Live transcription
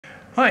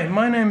Hi,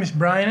 my name is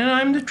Brian and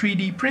I'm the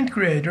 3D print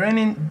creator, and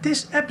in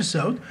this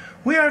episode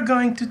we are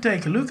going to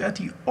take a look at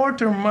the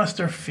Ortur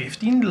Master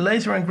 15, the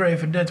laser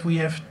engraver that we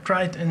have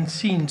tried and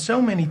seen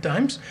so many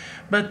times,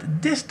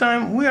 but this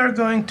time we are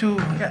going to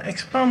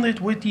expand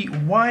it with the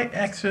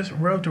Y-axis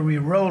rotary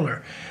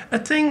roller, a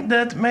thing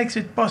that makes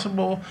it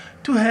possible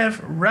to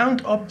have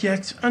round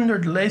objects under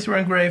the laser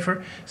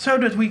engraver so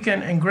that we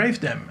can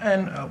engrave them.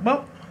 And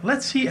well,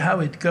 let's see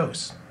how it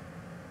goes.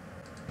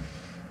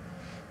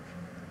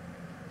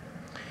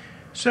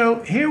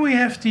 So here we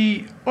have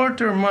the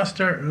Ortur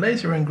Master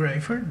laser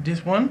engraver,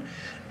 this one,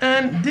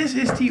 and this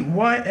is the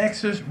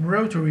Y-axis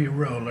rotary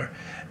roller.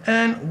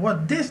 And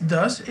what this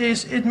does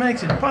is it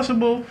makes it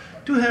possible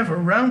to have a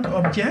round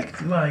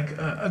object like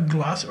a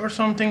glass or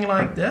something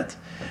like that,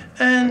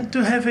 and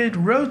to have it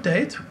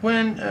rotate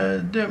when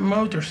the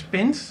motor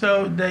spins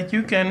so that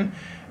you can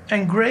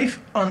engrave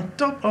on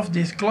top of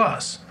this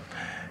glass.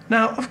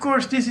 Now, of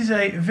course, this is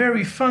a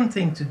very fun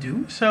thing to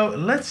do, so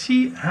let's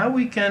see how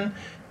we can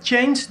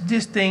change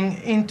this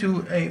thing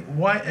into a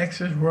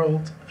Y-axis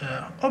rolled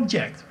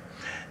object.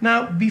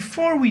 Now,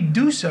 before we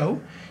do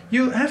so,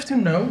 you have to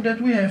know that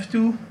we have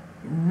to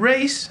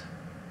raise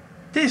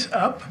this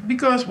up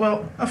because,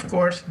 well, of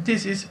course,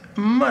 this is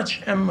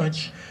much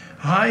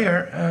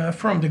higher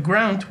from the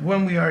ground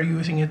when we are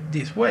using it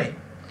this way.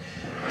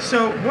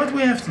 So what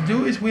we have to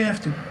do is we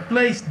have to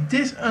place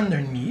this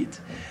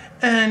underneath,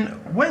 and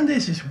when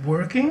this is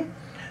working,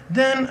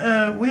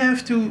 then we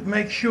have to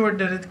make sure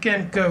that it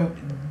can go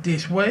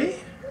this way.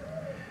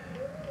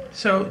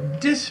 So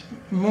this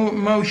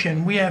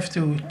motion we have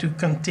to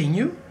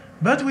continue,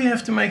 but we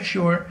have to make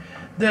sure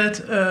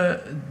that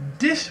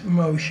this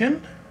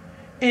motion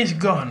is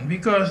gone,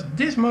 because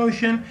this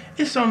motion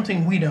is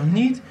something we don't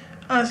need,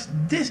 as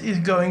this is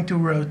going to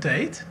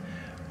rotate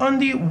on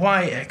the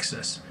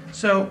Y-axis.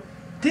 So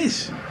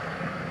this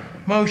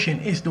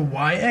motion is the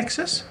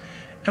Y-axis,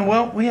 and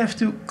well, we have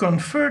to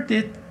convert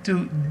it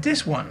to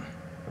this one.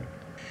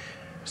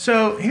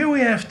 So here we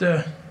have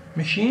the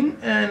machine,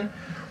 and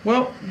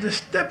well, the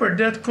stepper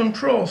that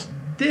controls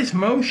this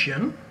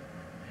motion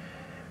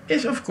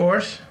is of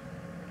course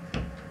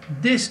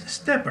this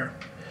stepper.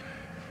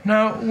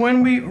 Now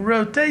when we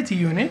rotate the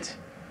unit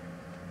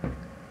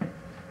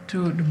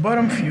to the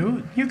bottom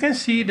view, you can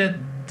see that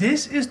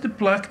this is the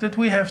plug that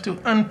we have to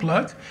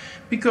unplug,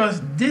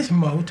 because this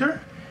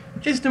motor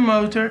is the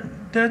motor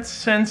that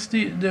sends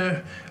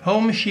the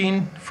whole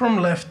machine from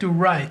left to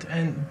right,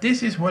 and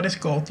this is what is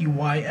called the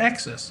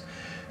Y-axis.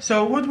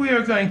 So what we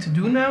are going to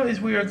do now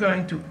is we are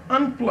going to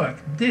unplug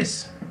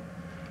this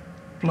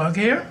plug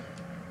here,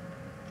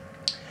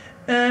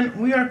 and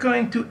we are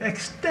going to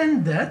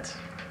extend that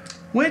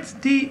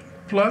with the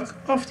plug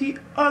of the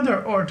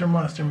other Ortur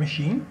Master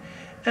machine.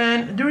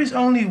 And there is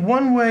only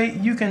one way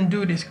you can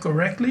do this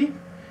correctly,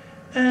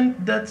 and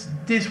that's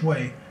this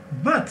way.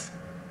 But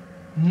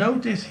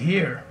notice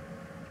here,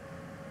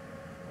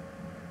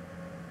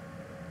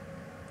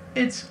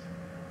 it's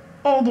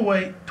all the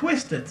way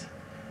twisted,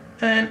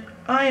 and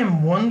I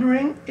am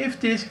wondering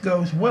if this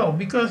goes well,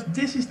 because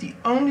this is the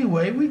only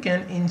way we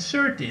can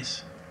insert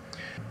this.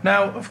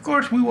 Now, of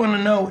course, we want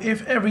to know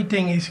if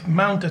everything is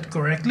mounted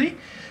correctly,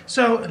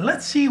 so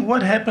let's see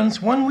what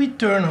happens when we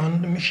turn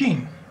on the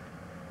machine.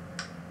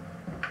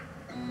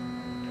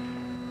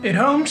 It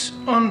homes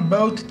on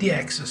both the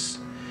axes,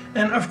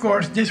 and of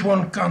course this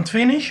one can't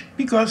finish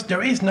because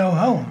there is no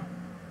home.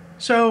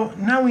 So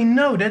now we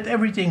know that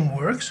everything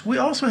works. We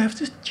also have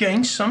to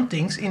change some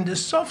things in the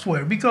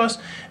software, because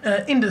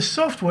in the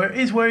software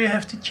is where you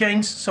have to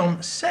change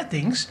some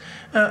settings,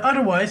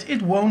 otherwise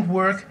it won't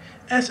work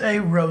as a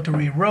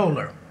rotary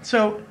roller.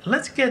 So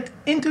let's get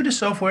into the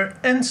software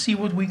and see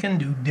what we can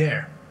do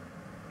there.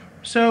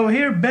 So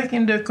here back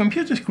in the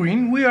computer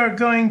screen we are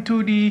going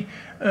to the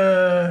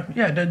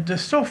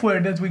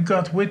software that we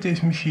got with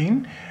this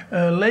machine,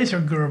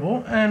 Laser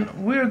Gearbest, and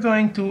we're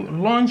going to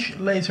launch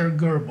Laser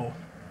Gearbest.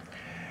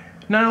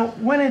 Now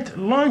when it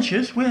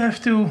launches we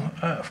have to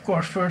of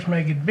course first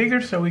make it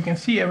bigger so we can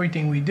see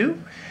everything we do,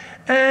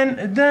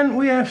 and then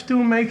we have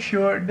to make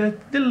sure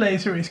that the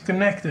laser is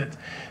connected.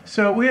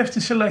 So we have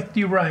to select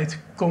the right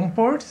COM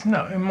port.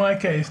 Now in my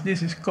case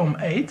this is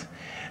COM8,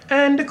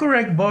 and the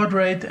correct baud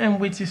rate, and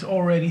which is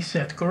already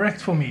set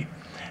correct for me.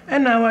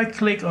 And now I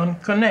click on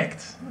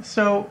connect,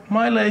 so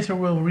my laser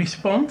will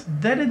respond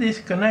that it is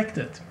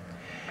connected.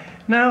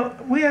 Now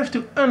we have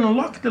to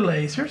unlock the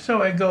laser,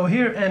 so I go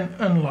here and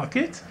unlock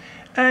it,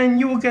 and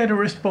you will get a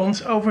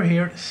response over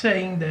here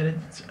saying that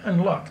it's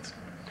unlocked.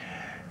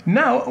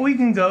 Now we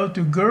can go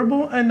to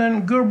Gearbest and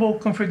then Gearbest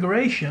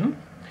configuration,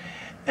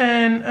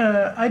 and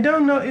I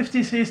don't know if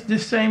this is the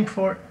same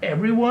for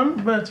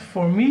everyone, but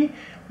for me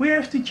we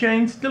have to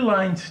change the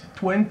lines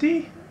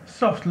 20,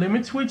 soft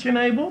limit switch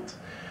enabled,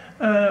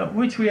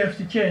 which we have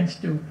to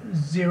change to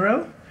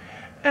 0,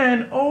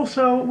 and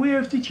also we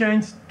have to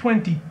change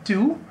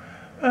 22,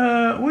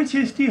 which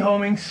is the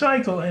homing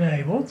cycle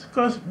enabled,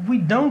 because we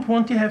don't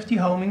want to have the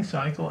homing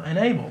cycle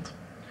enabled.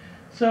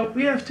 So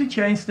we have to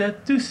change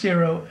that to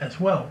 0 as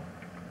well.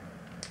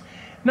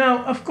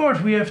 Now, of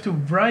course, we have to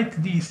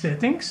write these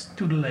settings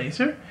to the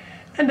laser,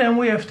 and then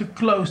we have to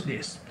close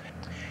this.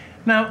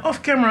 Now,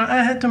 off camera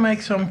I had to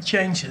make some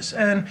changes,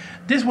 and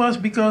this was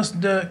because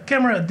the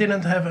camera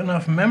didn't have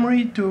enough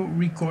memory to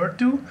record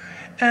to,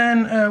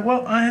 and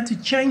well, I had to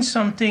change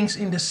some things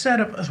in the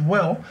setup as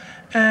well,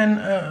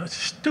 and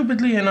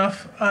stupidly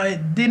enough I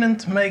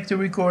didn't make the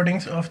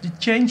recordings of the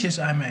changes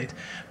I made.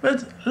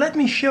 But let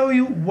me show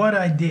you what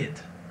I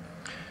did.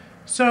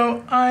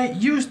 So I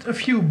used a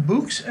few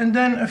books and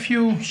then a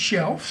few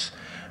shelves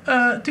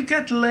to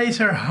get the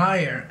laser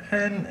higher,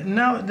 and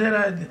now that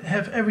I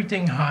have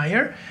everything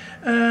higher,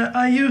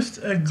 I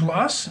used a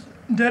glass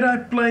that I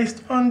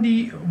placed on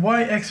the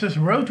Y-axis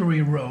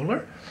rotary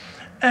roller,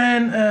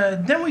 and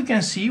then we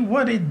can see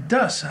what it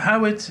does,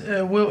 how it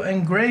will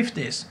engrave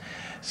this.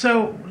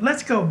 So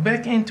let's go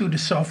back into the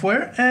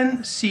software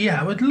and see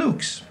how it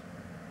looks.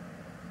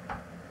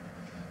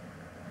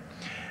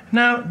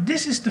 Now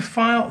this is the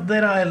file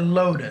that I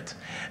loaded,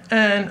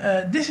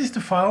 and this is the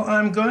file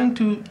I'm going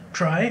to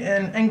try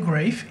and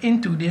engrave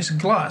into this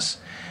glass.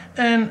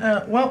 And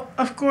well,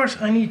 of course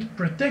I need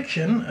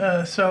protection,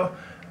 so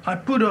I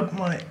put up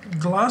my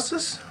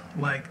glasses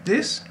like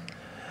this,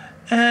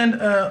 and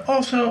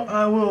also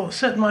I will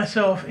set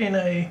myself in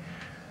a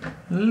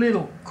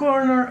little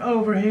corner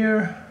over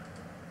here.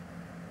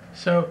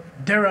 So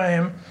there I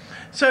am.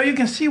 So you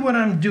can see what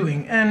I'm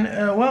doing, and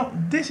well,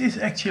 this is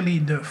actually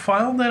the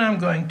file that I'm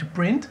going to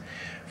print.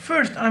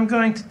 First I'm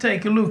going to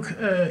take a look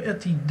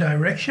at the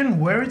direction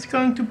where it's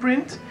going to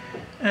print,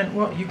 and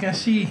well, you can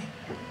see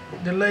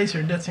the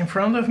laser that's in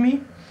front of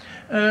me,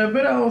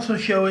 but I'll also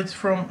show it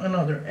from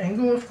another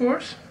angle, of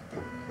course.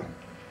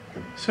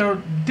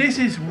 So this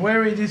is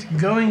where it is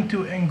going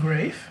to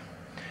engrave,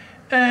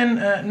 and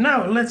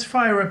now let's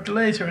fire up the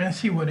laser and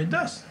see what it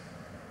does.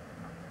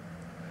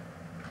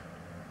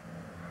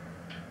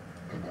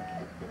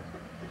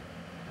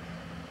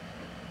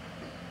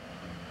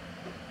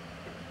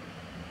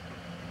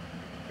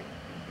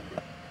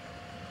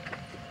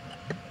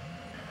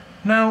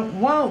 Now,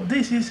 while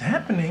this is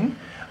happening,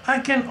 I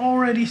can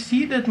already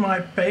see that my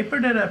paper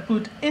that I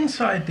put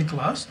inside the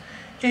glass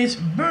is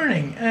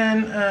burning,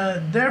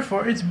 and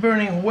therefore it's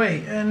burning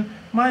away, and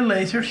my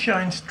laser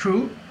shines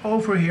through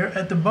over here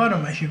at the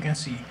bottom, as you can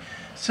see.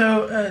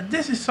 So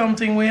this is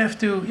something we have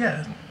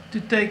to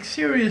take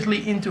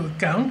seriously into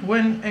account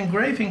when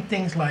engraving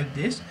things like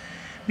this,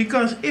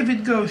 because if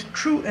it goes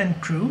true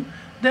and true,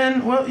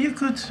 then well, you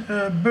could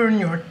burn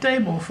your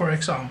table, for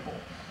example.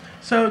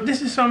 So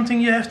this is something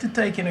you have to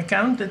take in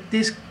account, that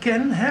this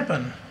can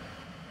happen.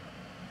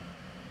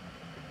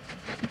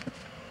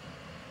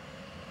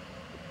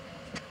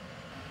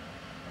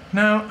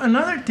 Now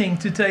another thing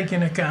to take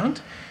in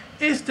account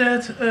is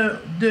that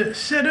the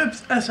setup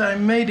as I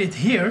made it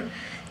here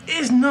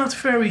is not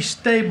very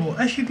stable,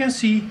 as you can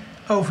see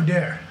over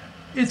there.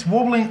 It's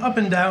wobbling up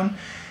and down,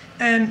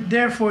 and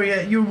therefore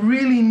you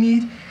really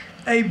need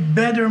a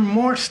better,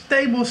 more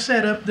stable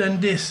setup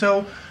than this.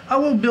 So I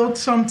will build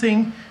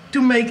something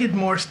to make it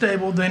more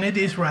stable than it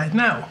is right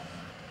now.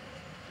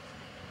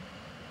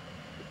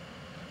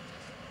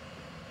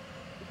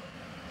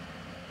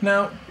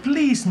 Now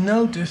please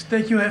notice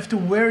that you have to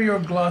wear your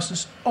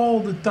glasses all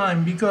the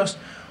time, because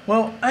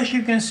well, as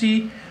you can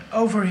see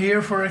over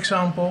here, for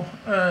example,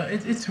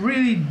 it's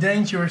really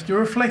dangerous. The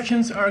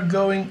reflections are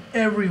going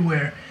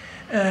everywhere,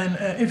 and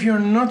if you're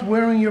not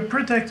wearing your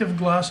protective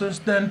glasses,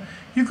 then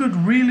you could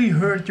really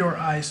hurt your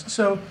eyes.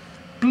 So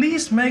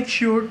please make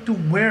sure to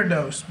wear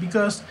those,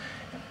 because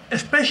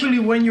especially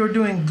when you're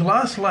doing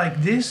glass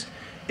like this,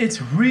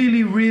 it's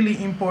really,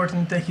 really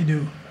important that you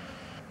do.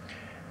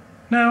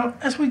 Now,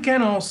 as we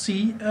can all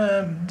see,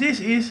 this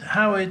is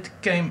how it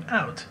came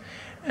out.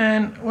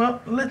 And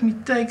well, let me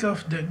take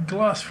off the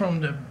glass from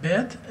the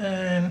bed,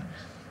 and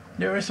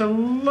there is a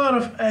lot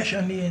of ash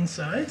on the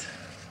inside.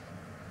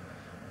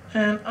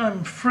 And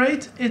I'm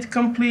afraid it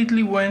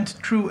completely went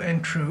through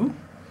and through.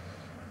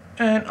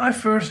 And I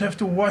first have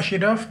to wash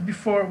it off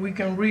before we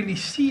can really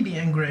see the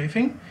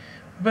engraving.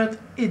 But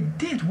it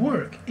did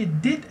work.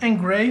 It did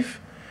engrave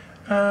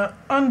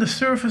on the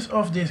surface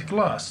of this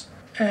glass.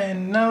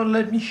 And now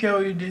let me show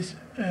you this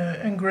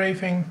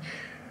engraving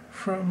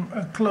from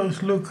a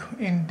close look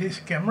in this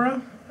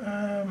camera.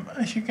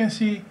 As you can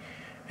see,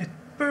 it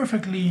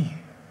perfectly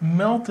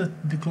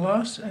melted the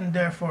glass and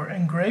therefore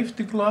engraved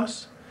the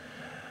glass.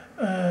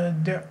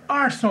 There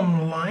are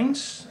some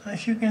lines,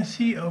 as you can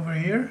see over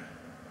here.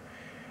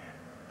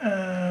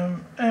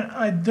 And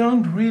I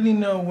don't really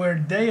know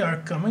where they are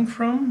coming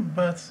from,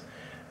 but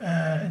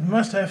it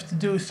must have to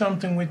do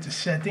something with the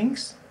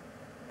settings.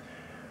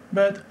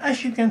 But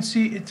as you can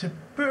see, it's a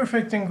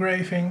perfect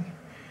engraving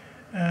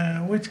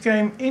which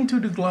came into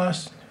the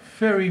glass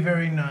very,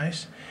 very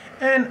nice.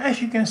 And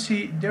as you can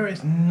see, there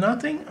is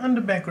nothing on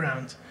the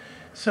background.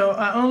 So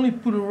I only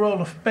put a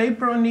roll of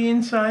paper on the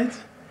inside,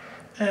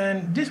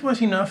 and this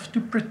was enough to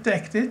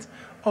protect it.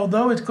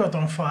 Although it got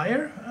on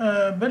fire,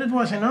 but it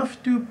was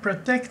enough to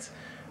protect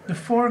the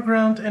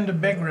foreground and the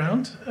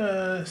background,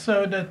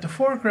 so that the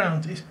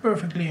foreground is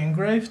perfectly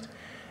engraved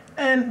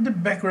and the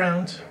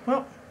background,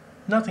 well,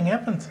 nothing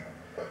happened.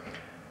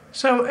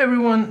 So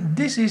everyone,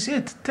 this is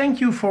it. Thank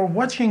you for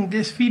watching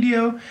this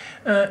video.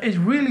 It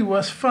really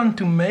was fun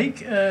to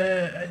make.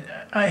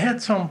 I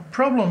had some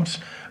problems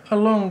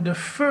along the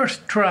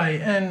first try,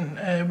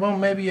 and well,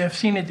 maybe you have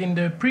seen it in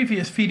the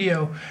previous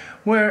video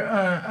where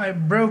I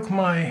broke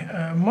my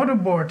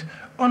motherboard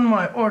on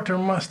my Ortur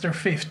Master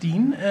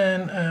 15,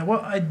 and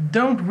well, I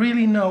don't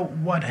really know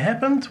what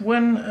happened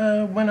when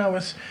I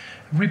was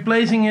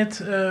replacing it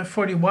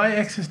for the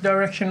Y-axis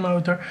direction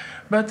motor,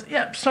 but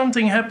yeah,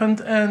 something happened,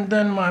 and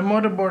then my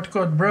motherboard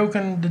got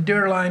broken. The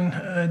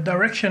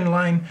direction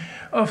line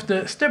of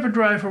the stepper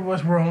driver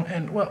was wrong,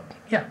 and well,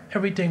 yeah,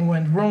 everything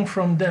went wrong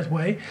from that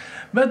way.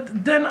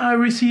 But then I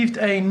received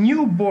a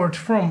new board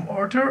from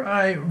Ortur.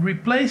 I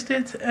replaced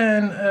it,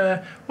 and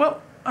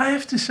well, I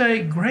have to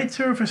say, great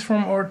service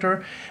from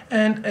Ortur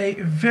and a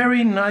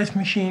very nice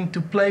machine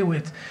to play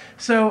with.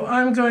 So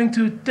I'm going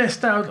to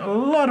test out a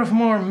lot of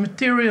more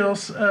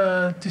materials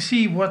to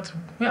see what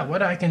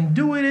I can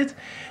do with it.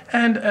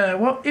 And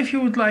well, if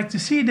you would like to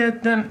see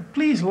that, then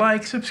please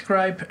like,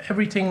 subscribe,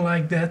 everything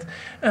like that,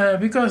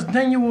 because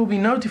then you will be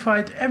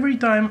notified every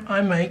time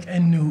I make a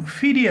new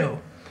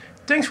video.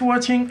 Thanks for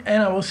watching,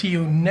 and I will see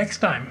you next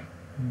time.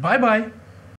 Bye bye.